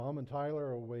and Tyler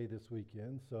are away this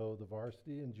weekend, so the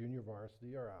varsity and junior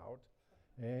varsity are out,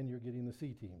 and you're getting the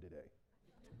C team today.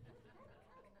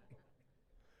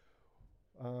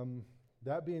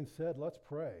 That being said, let's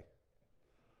pray.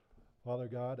 Father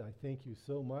God, I thank you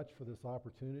so much for this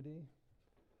opportunity.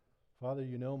 Father,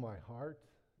 you know my heart.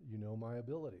 You know my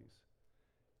abilities.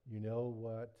 You know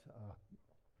what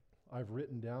I've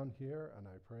written down here, and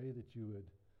I pray that you would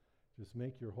just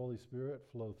make your Holy Spirit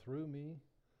flow through me,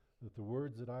 that the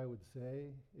words that I would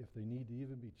say, if they need to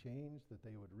even be changed, that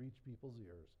they would reach people's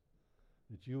ears,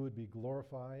 that you would be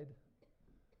glorified,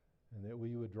 and that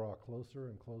we would draw closer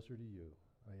and closer to you.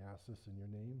 I ask this in your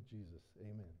name, Jesus.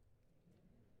 Amen.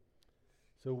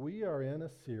 So we are in a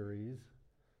series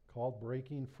called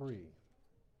Breaking Free.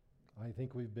 I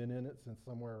think we've been in it since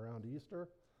somewhere around Easter,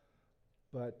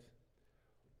 but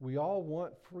we all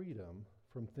want freedom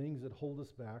from things that hold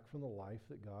us back from the life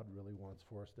that God really wants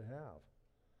for us to have.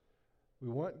 We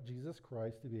want Jesus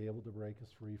Christ to be able to break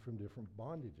us free from different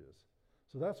bondages.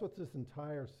 So that's what this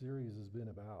entire series has been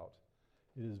about.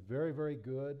 It is very, very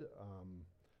good.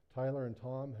 Tyler and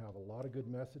Tom have a lot of good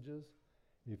messages.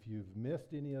 If you've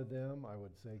missed any of them, I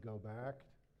would say go back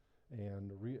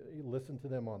and listen to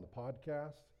them on the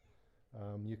podcast.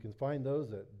 You can find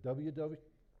those at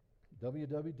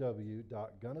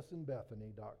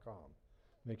www.gunnisonbethany.com.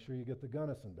 Make sure you get the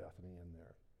Gunnison Bethany in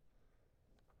there.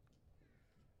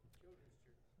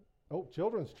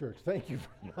 Children's Church. Thank you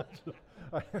very much.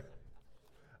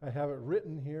 I have it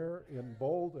written here in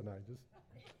bold, and I just...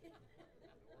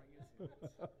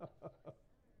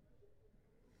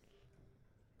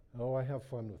 I have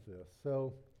fun with this.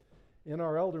 So, in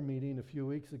our elder meeting a few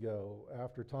weeks ago,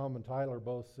 after Tom and Tyler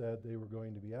both said they were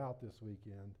going to be out this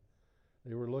weekend,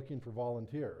 they were looking for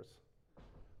volunteers.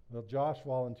 Well, Josh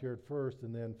volunteered first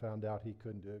and then found out he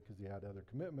couldn't do it because he had other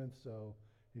commitments, so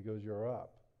he goes, "You're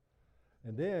up."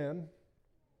 And then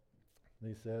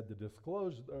they said they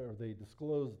disclosed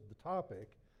the topic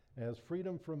as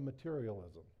freedom from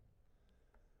materialism.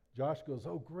 Josh goes,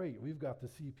 "Oh, great, we've got the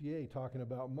CPA talking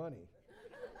about money."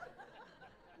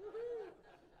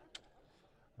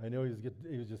 I know he was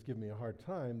just giving me a hard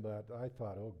time, but I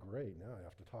thought, oh, great, now I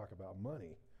have to talk about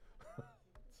money.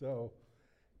 So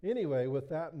anyway, with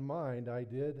that in mind, I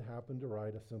did happen to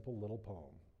write a simple little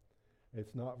poem.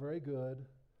 It's not very good,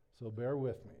 so bear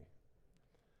with me.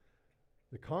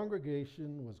 The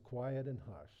congregation was quiet and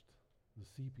hushed. The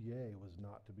CPA was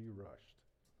not to be rushed.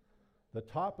 The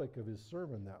topic of his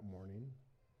sermon that morning,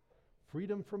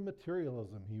 freedom from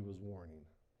materialism, he was warning.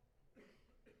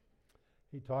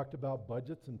 He talked about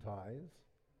budgets and tithes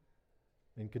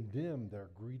and condemned their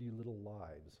greedy little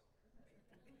lives.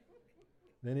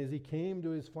 Then as he came to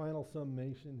his final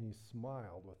summation, he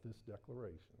smiled with this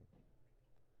declaration.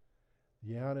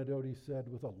 The antidote, he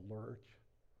said with a lurch,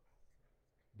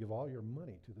 give all your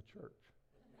money to the church.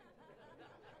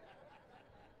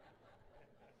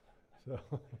 So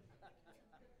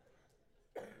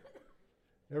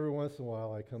every once in a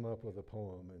while I come up with a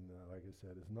poem, and like I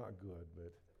said, it's not good,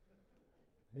 but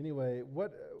anyway,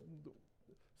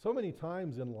 so many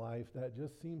times in life that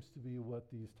just seems to be what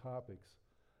these topics,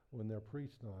 when they're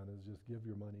preached on, is just give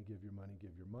your money, give your money,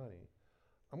 give your money.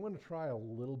 I'm going to try a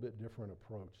little bit different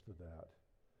approach to that.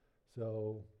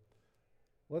 So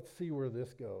let's see where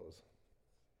this goes.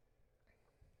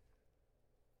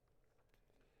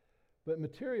 But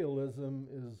materialism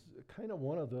is kind of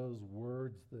one of those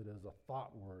words that is a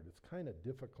thought word. It's kind of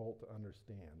difficult to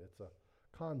understand. It's a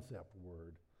concept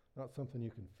word, not something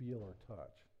you can feel or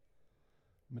touch.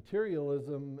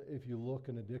 Materialism, if you look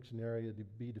in a dictionary,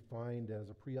 it'd be defined as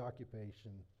a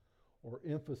preoccupation or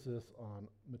emphasis on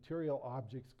material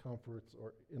objects, comforts,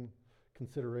 or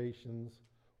considerations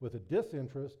with a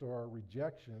disinterest or a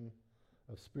rejection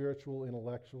of spiritual,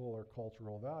 intellectual, or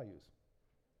cultural values.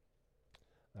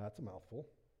 That's a mouthful.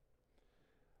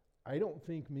 I don't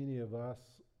think many of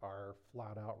us are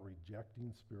flat out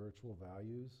rejecting spiritual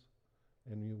values,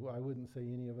 and I wouldn't say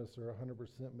any of us are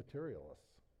 100%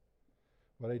 materialists.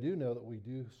 But I do know that we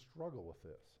do struggle with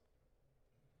this.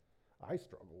 I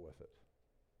struggle with it.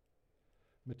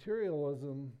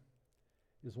 Materialism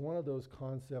is one of those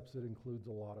concepts that includes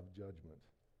a lot of judgment.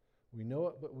 We know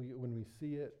it, but when we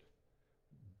see it,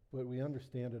 but we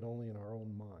understand it only in our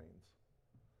own minds.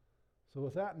 So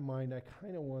with that in mind, I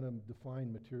kind of want to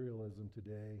define materialism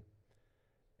today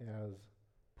as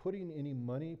putting any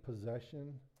money,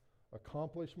 possession,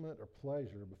 accomplishment, or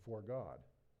pleasure before God.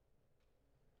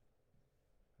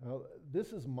 Now,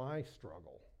 this is my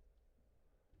struggle.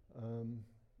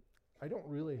 I don't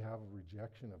really have a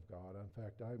rejection of God. In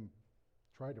fact, I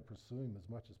try to pursue him as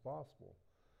much as possible.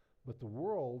 But the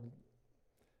world,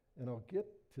 and I'll get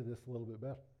to this a little bit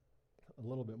a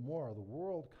little bit more, the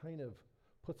world kind of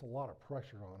puts a lot of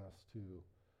pressure on us to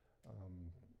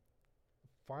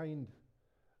find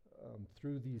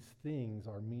through these things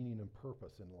our meaning and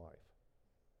purpose in life.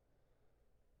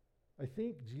 I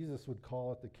think Jesus would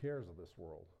call it the cares of this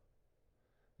world.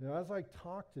 Now, as I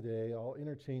talk today, I'll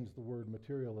interchange the word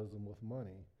materialism with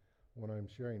money when I'm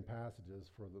sharing passages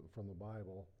from the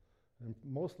Bible, and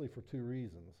mostly for two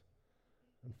reasons.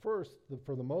 And first,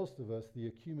 for the most of us, the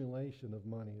accumulation of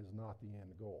money is not the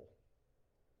end goal.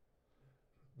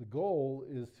 The goal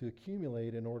is to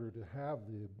accumulate in order to have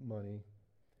the money,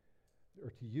 or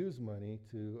to use money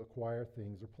to acquire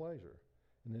things or pleasure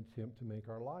in an attempt to make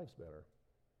our lives better.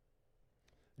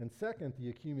 And second, the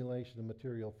accumulation of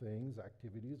material things,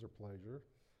 activities, or pleasure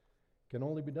can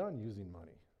only be done using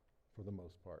money for the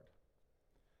most part.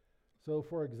 So,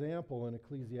 for example, in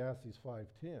Ecclesiastes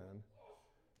 5:10,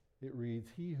 it reads,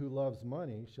 "He who loves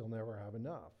money shall never have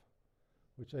enough,"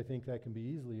 which I think that can be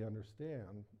easily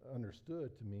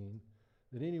understood to mean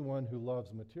that anyone who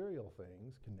loves material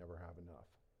things can never have enough.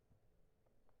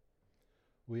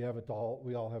 We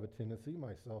all have a tendency,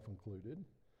 myself included,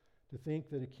 to think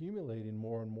that accumulating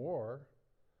more and more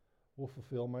will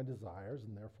fulfill my desires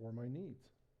and therefore my needs.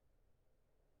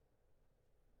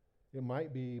 It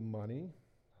might be money,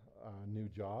 a new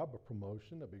job, a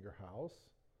promotion, a bigger house,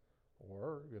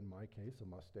 or, in my case, a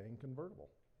Mustang convertible.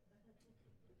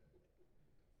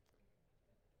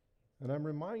 And I'm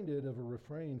reminded of a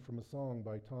refrain from a song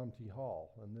by Tom T.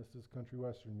 Hall, and this is country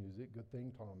western music. Good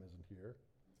thing Tom isn't here.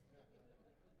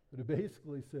 But it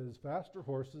basically says, faster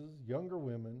horses, younger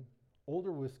women,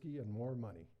 older whiskey, and more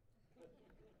money.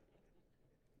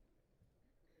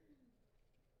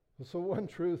 So one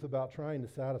truth about trying to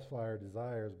satisfy our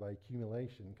desires by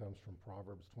accumulation comes from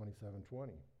Proverbs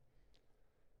 27:20.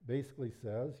 Basically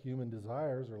says, human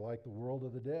desires are like the world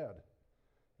of the dead.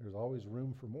 There's always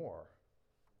room for more.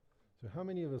 So how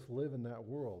many of us live in that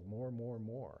world? More, more,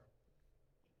 more.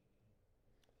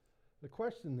 The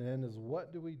question then is,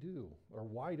 what do we do? Or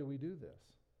why do we do this?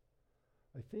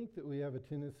 I think that we have a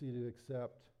tendency to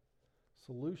accept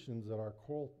solutions that our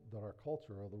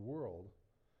culture or the world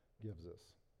gives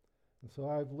us. And so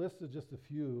I've listed just a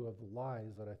few of the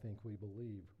lies that I think we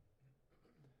believe.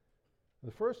 The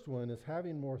first one is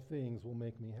having more things will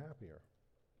make me happier.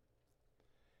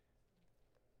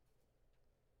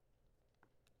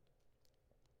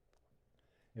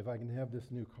 If I can have this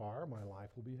new car, my life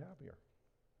will be happier.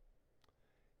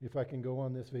 If I can go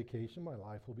on this vacation, my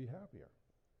life will be happier.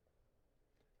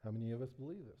 How many of us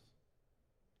believe this?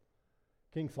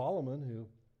 King Solomon, who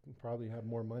probably had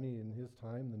more money in his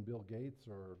time than Bill Gates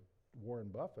or Warren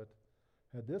Buffett,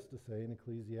 had this to say in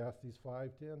Ecclesiastes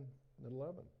 5:10 and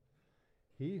 11.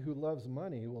 He who loves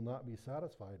money will not be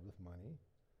satisfied with money,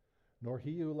 nor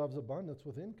he who loves abundance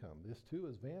with income. This too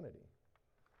is vanity.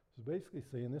 So basically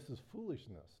saying this is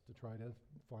foolishness to try to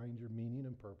find your meaning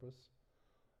and purpose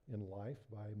in life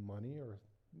by money or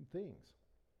things.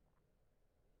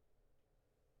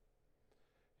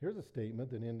 Here's a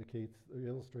statement that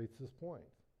illustrates this point.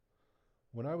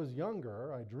 When I was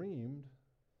younger, I dreamed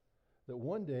that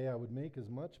one day I would make as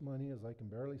much money as I can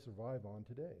barely survive on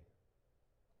today.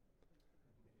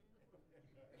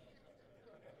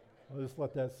 I'll just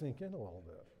let that sink in a little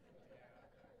bit.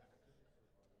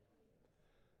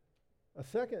 A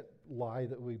second lie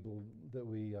that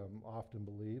we often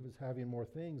believe is having more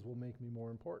things will make me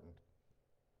more important.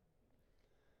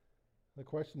 The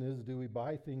question is, do we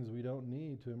buy things we don't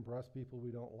need to impress people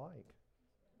we don't like?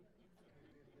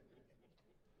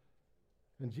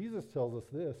 And Jesus tells us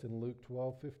this in Luke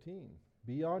 12:15.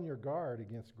 Be on your guard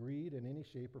against greed in any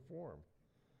shape or form,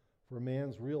 for a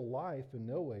man's real life in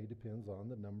no way depends on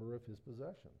the number of his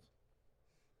possessions.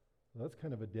 Well, that's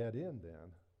kind of a dead end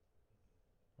then.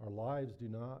 Our lives do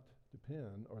not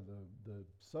depend, or the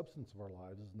substance of our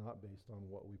lives is not based on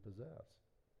what we possess.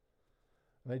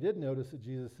 And I did notice that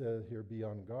Jesus said here, be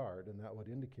on guard, and that would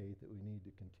indicate that we need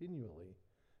to continually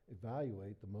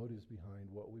evaluate the motives behind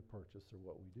what we purchase or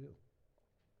what we do.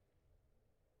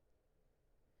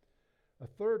 A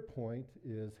third point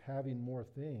is having more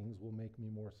things will make me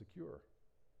more secure.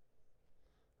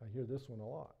 I hear this one a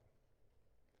lot.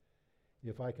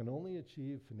 If I can only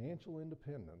achieve financial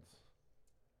independence,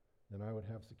 then I would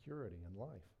have security in life.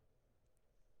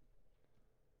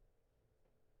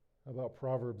 How about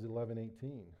Proverbs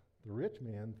 11:18? The rich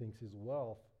man thinks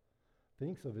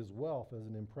of his wealth as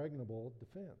an impregnable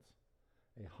defense,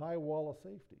 a high wall of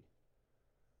safety.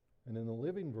 And in the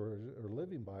Living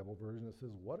Bible version, it says,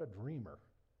 what a dreamer.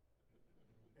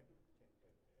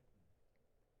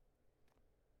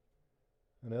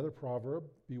 Another proverb,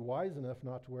 be wise enough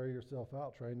not to wear yourself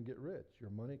out trying to get rich. Your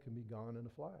money can be gone in a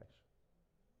flash.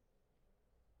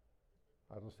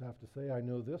 I just have to say I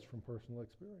know this from personal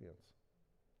experience.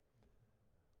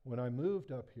 When I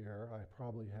moved up here, I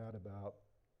probably had about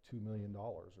 $2 million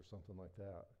or something like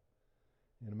that.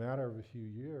 In a matter of a few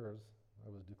years, I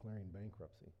was declaring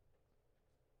bankruptcy.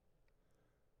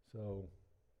 So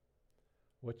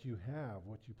what you have,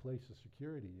 what you place a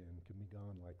security in, can be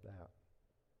gone like that.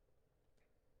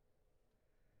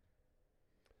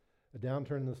 A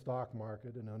downturn in the stock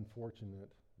market, an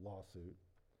unfortunate lawsuit,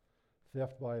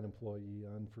 theft by an employee,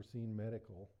 unforeseen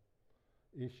medical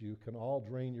issue can all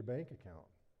drain your bank account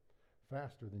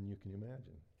faster than you can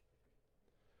imagine.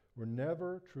 We're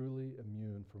never truly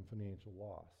immune from financial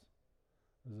loss.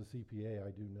 As a CPA,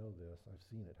 I do know this. I've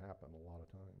seen it happen a lot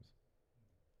of times.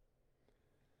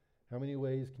 How many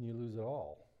ways can you lose it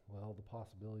all? Well, the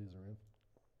possibilities are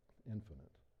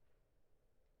infinite.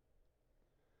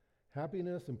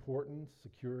 Happiness, importance,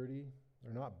 security,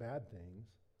 they're not bad things,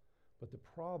 but the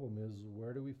problem is,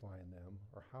 where do we find them,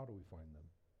 or how do we find them?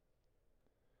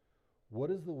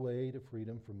 What is the way to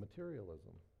freedom from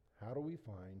materialism? How do we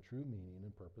find true meaning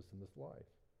and purpose in this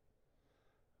life?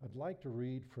 I'd like to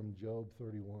read from Job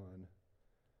 31,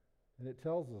 and it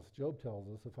tells us, Job tells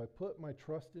us, if I put my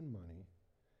trust in money,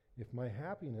 if my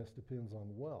happiness depends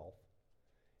on wealth,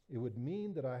 it would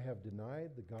mean that I have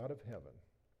denied the God of heaven.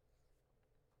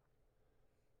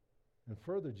 And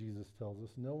further, Jesus tells us,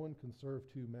 no one can serve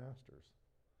two masters.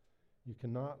 You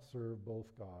cannot serve both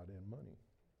God and money.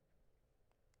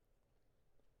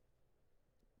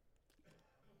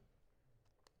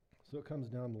 So it comes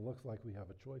down to, looks like we have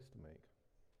a choice to make.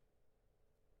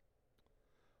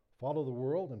 Follow the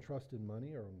world and trust in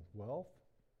money or in wealth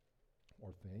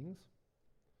or things,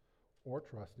 or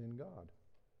trust in God.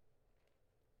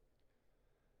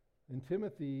 In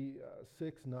Timothy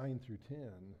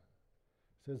 6:9-10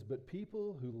 says, but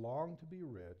people who long to be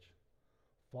rich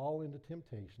fall into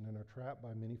temptation and are trapped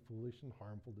by many foolish and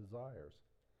harmful desires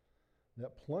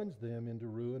that plunge them into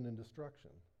ruin and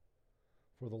destruction.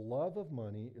 For the love of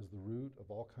money is the root of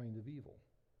all kind of evil.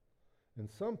 And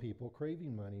some people,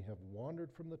 craving money, have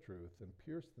wandered from the truth and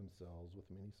pierced themselves with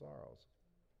many sorrows.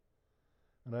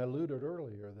 And I alluded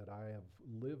earlier that I have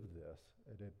lived this.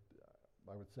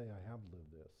 I would say I have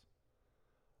lived this.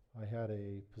 I had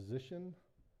a position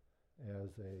as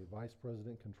a vice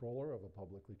president controller of a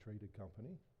publicly traded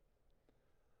company.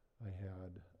 I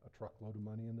had a truckload of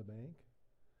money in the bank.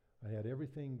 I had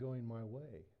everything going my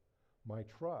way. My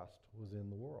trust was in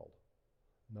the world,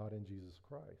 not in Jesus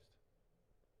Christ.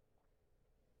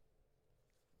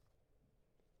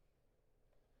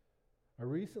 I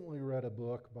recently read a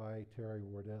book by Terry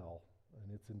Wardell,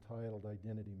 and it's entitled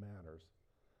Identity Matters.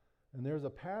 And there's a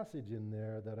passage in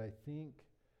there that I think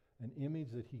an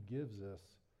image that he gives us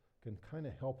can kind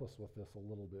of help us with this a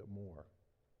little bit more.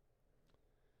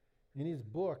 In his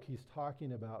book, he's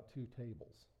talking about two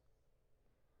tables.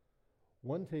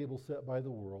 One table set by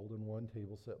the world and one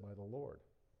table set by the Lord.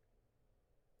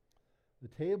 The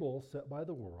table set by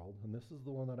the world, and this is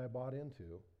the one that I bought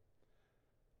into,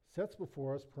 sets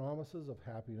before us promises of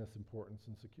happiness, importance,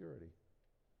 and security.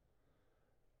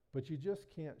 But you just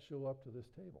can't show up to this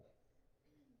table.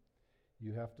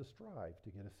 You have to strive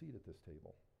to get a seat at this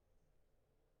table.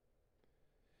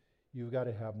 You've got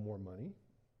to have more money,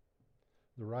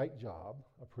 the right job,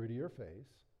 a prettier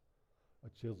face, a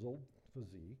chiseled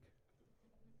physique,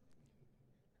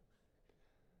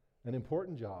 an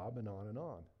important job, and on and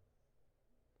on.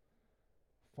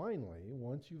 Finally,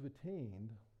 once you've attained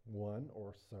one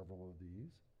or several of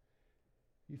these,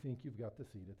 you think you've got the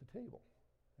seat at the table.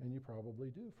 And you probably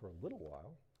do for a little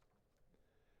while.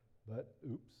 But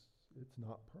oops, it's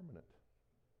not permanent.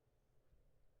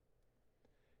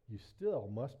 You still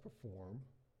must perform,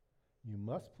 you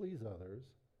must please others,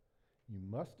 you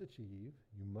must achieve,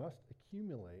 you must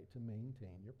accumulate to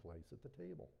maintain your place at the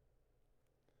table.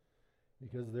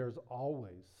 Because there's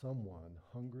always someone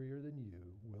hungrier than you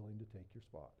willing to take your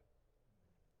spot.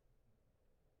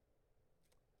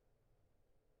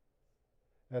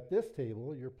 At this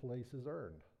table, your place is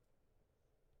earned.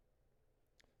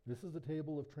 This is a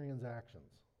table of transactions.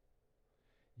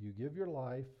 You give your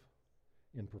life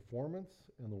in performance,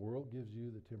 and the world gives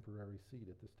you the temporary seat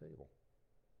at this table.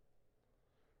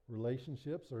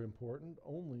 Relationships are important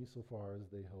only so far as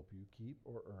they help you keep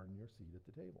or earn your seat at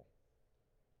the table.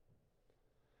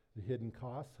 The hidden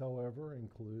costs, however,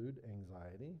 include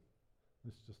anxiety.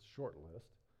 This is just a short list.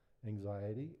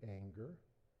 Anxiety, anger,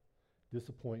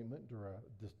 disappointment,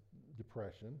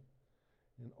 depression,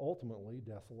 and ultimately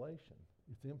desolation.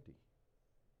 It's empty.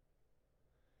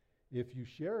 If you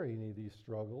share any of these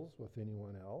struggles with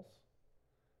anyone else,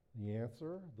 the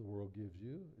answer the world gives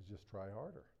you is just try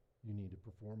harder. You need to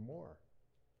perform more.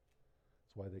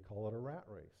 That's why they call it a rat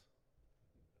race.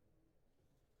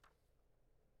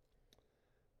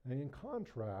 And in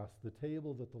contrast, the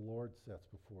table that the Lord sets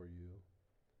before you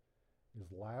is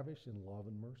lavish in love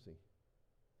and mercy.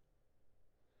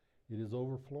 It is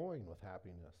overflowing with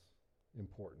happiness,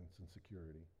 importance, and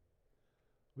security.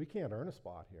 We can't earn a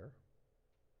spot here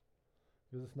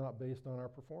because it's not based on our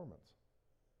performance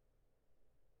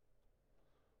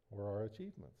or our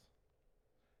achievements.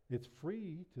 It's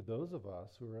free to those of us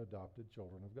who are adopted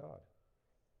children of God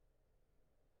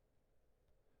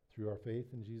through our faith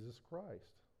in Jesus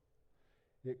Christ.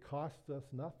 It costs us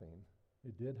nothing.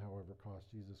 It did, however, cost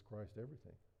Jesus Christ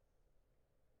everything.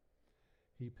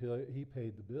 He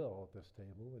paid the bill at this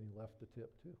table, and he left the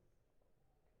tip too.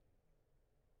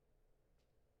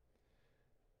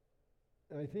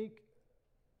 And I think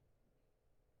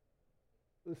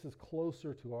this is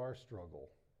closer to our struggle.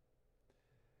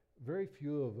 Very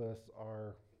few of us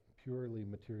are purely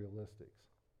materialistics.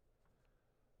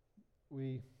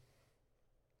 We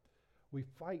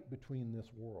fight between this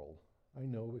world. I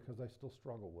know because I still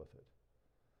struggle with it.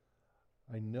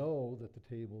 I know that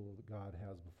the table that God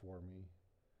has before me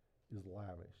is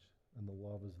lavish, and the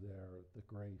love is there, the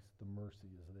grace, the mercy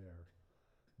is there.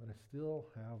 But I still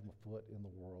have my foot in the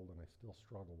world, and I still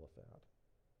struggle with that.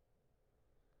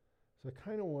 So I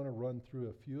kind of want to run through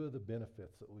a few of the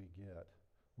benefits that we get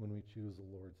when we choose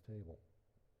the Lord's table.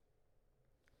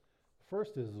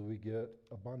 First is we get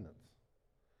abundance.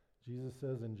 Jesus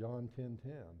says in John 10:10,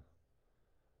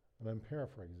 and I'm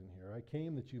paraphrasing here, I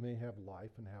came that you may have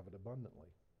life and have it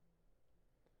abundantly.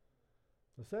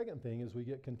 The second thing is we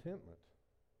get contentment.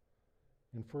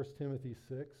 In 1 Timothy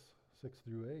 6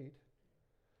 through 8,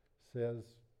 says,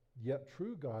 yet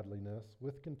true godliness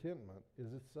with contentment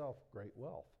is itself great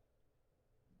wealth.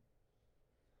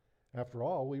 After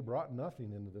all, we brought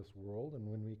nothing into this world, and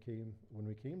when we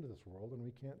came to this world, and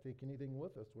we can't take anything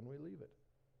with us when we leave it.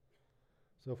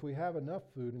 So if we have enough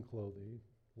food and clothing,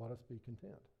 let us be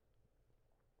content.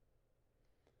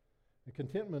 And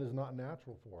contentment is not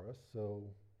natural for us, so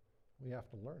we have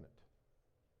to learn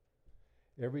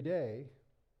it. Every day,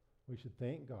 we should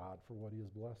thank God for what he has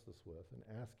blessed us with and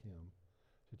ask him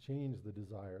to change the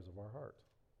desires of our heart.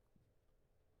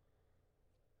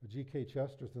 G.K.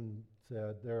 Chesterton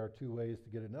said, there are two ways to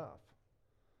get enough: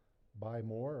 buy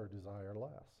more or desire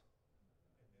less.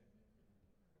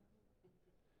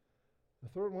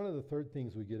 One of the third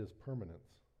things we get is permanence.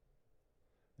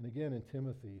 And again in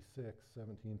Timothy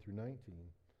 6:17 through 19,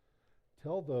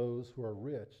 tell those who are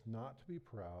rich not to be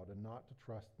proud and not to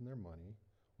trust in their money,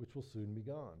 which will soon be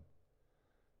gone.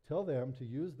 Tell them to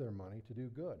use their money to do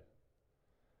good.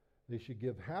 They should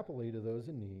give happily to those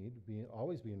in need,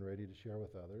 always being ready to share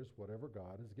with others whatever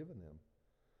God has given them.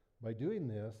 By doing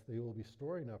this, they will be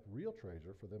storing up real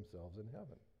treasure for themselves in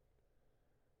heaven.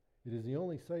 It is the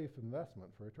only safe investment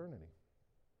for eternity.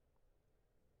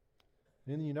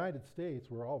 In the United States,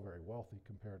 we're all very wealthy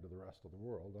compared to the rest of the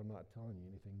world. I'm not telling you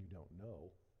anything you don't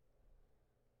know.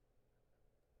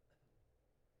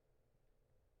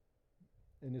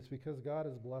 And it's because God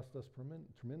has blessed us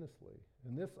tremendously.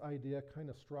 And this idea kind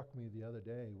of struck me the other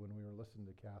day when we were listening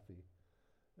to Kathy,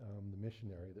 the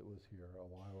missionary that was here a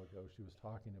while ago. She was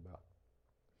talking about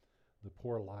the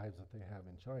poor lives that they have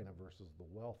in China versus the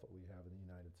wealth that we have in the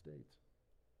United States.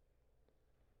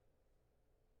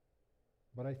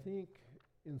 But I think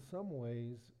in some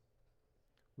ways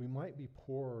we might be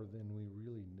poorer than we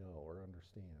really know or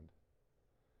understand.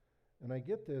 And I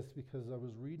get this because I was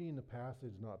reading a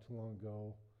passage not too long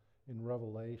ago in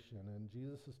Revelation, and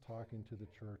Jesus is talking to the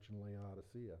church in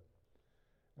Laodicea.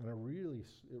 And it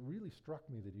really struck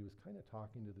me that he was kind of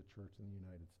talking to the church in the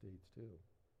United States too.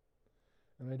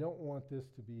 And I don't want this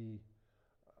to be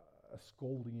a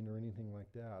scolding or anything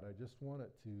like that. I just want it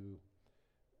to,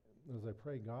 as I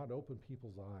pray, God, open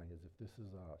people's eyes if this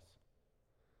is us.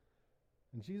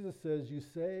 And Jesus says, you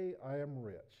say, I am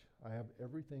rich. I have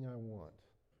everything I want.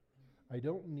 I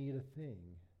don't need a thing.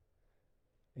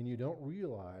 And you don't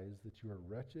realize that you are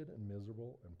wretched and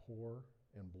miserable and poor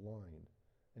and blind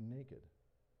and naked.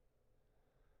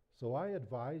 So I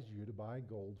advise you to buy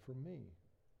gold from me,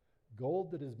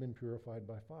 gold that has been purified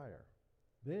by fire.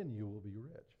 Then you will be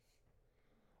rich.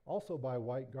 Also buy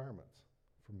white garments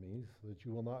from me so that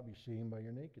you will not be shamed by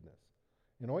your nakedness,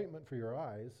 an ointment for your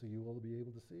eyes so you will be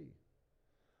able to see.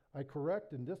 I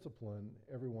correct and discipline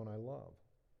everyone I love.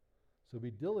 So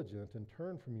be diligent and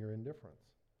turn from your indifference.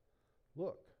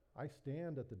 Look, I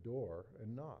stand at the door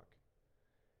and knock.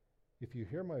 If you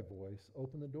hear my voice,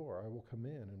 open the door. I will come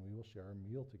in and we will share a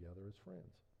meal together as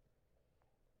friends.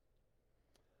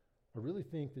 I really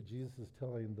think that Jesus is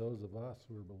telling those of us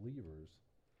who are believers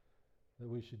that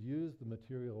we should use the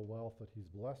material wealth that he's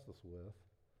blessed us with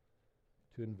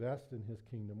to invest in his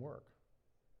kingdom work.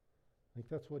 I think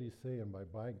that's what he's saying by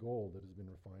buy gold that has been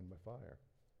refined by fire.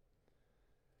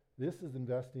 This is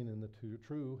investing in the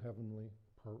true heavenly,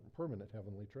 permanent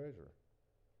heavenly treasure.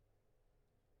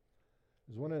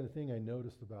 There's one other thing I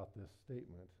noticed about this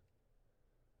statement.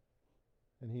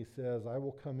 And he says, I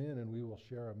will come in and we will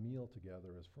share a meal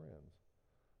together as friends.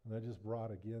 And that just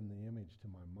brought again the image to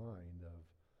my mind of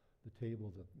the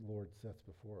table that the Lord sets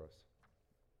before us.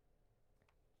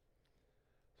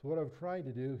 So what I've tried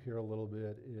to do here a little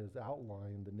bit is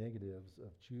outline the negatives of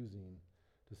choosing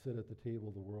to sit at the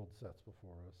table the world sets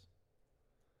before us,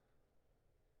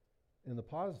 and the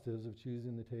positives of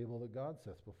choosing the table that God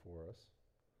sets before us.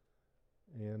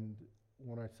 And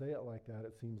when I say it like that,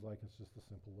 it seems like it's just a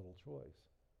simple little choice.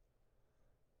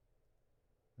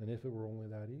 And if it were only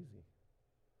that easy.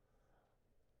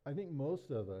 I think most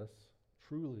of us,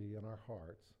 truly in our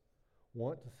hearts,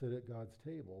 want to sit at God's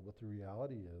table, but the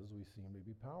reality is we seem to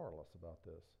be powerless about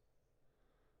this.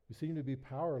 We seem to be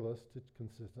powerless to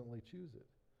consistently choose it.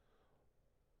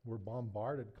 We're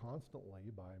bombarded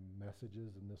constantly by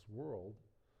messages in this world,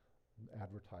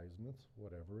 advertisements,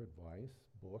 whatever, advice,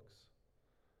 books,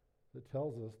 that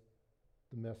tells us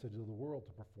the message of the world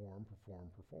to perform, perform,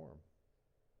 perform.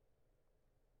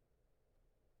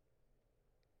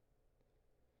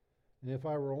 And if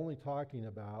I were only talking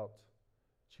about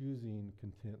choosing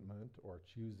contentment or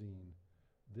choosing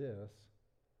this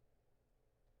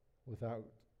without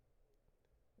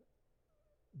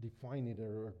defining it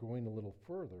or going a little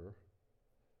further,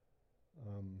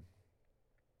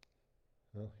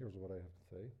 well, here's what I have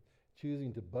to say.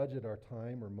 Choosing to budget our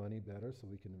time or money better so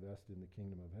we can invest in the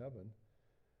kingdom of heaven.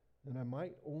 And I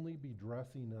might only be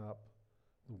dressing up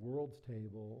the world's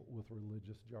table with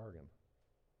religious jargon.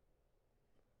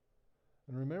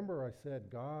 And remember, I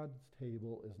said God's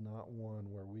table is not one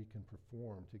where we can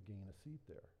perform to gain a seat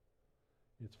there.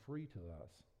 It's free to us.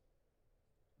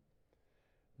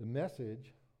 The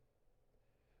message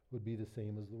would be the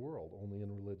same as the world, only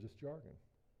in religious jargon.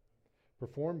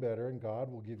 Perform better and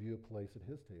God will give you a place at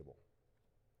his table.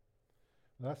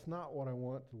 That's not what I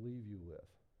want to leave you with.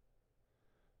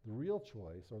 The real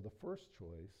choice, or the first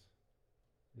choice,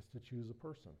 is to choose a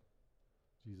person,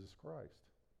 Jesus Christ.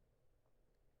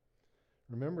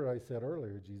 Remember I said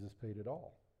earlier, Jesus paid it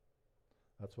all.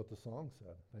 That's what the song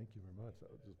said. Thank you very much.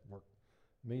 That was just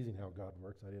amazing how God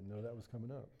works. I didn't know that was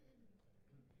coming up.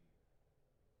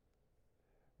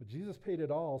 But Jesus paid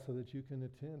it all so that you can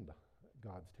attend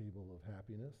God's table of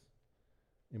happiness,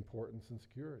 importance, and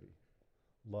security,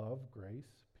 love, grace,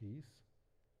 peace,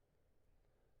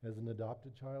 as an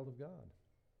adopted child of God.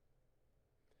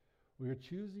 We are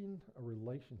choosing a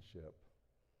relationship,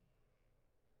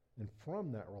 and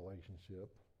from that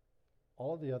relationship,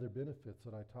 all the other benefits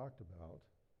that I talked about,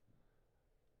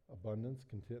 abundance,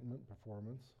 contentment,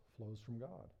 performance, flows from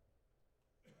God.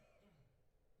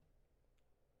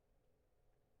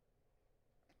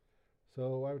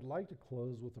 So I would like to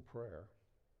close with a prayer,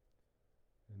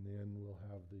 and then we'll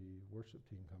have the worship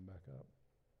team come back up.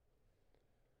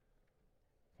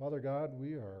 Father God,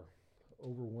 we are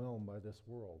overwhelmed by this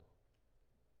world.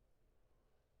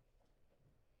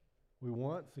 We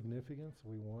want significance,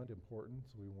 we want importance,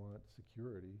 we want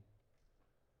security.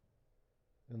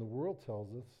 And the world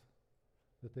tells us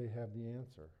that they have the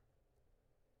answer,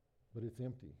 but it's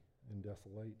empty and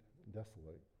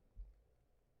desolate.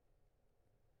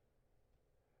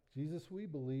 Jesus, we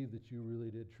believe that you really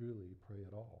did truly pray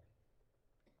it all.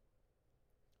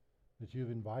 That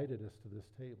you've invited us to this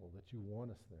table, that you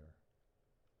want us there.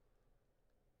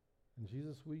 And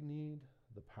Jesus, we need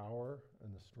the power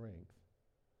and the strength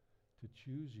to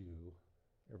choose you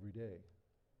every day.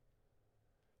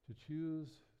 To choose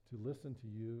to listen to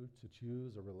you, to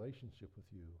choose a relationship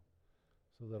with you,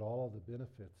 so that all of the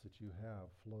benefits that you have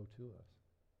flow to us.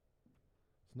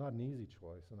 It's not an easy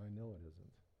choice, and I know it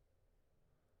isn't.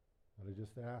 But I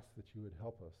just ask that you would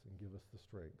help us and give us the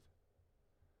strength.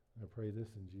 And I pray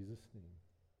this in Jesus' name.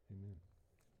 Amen.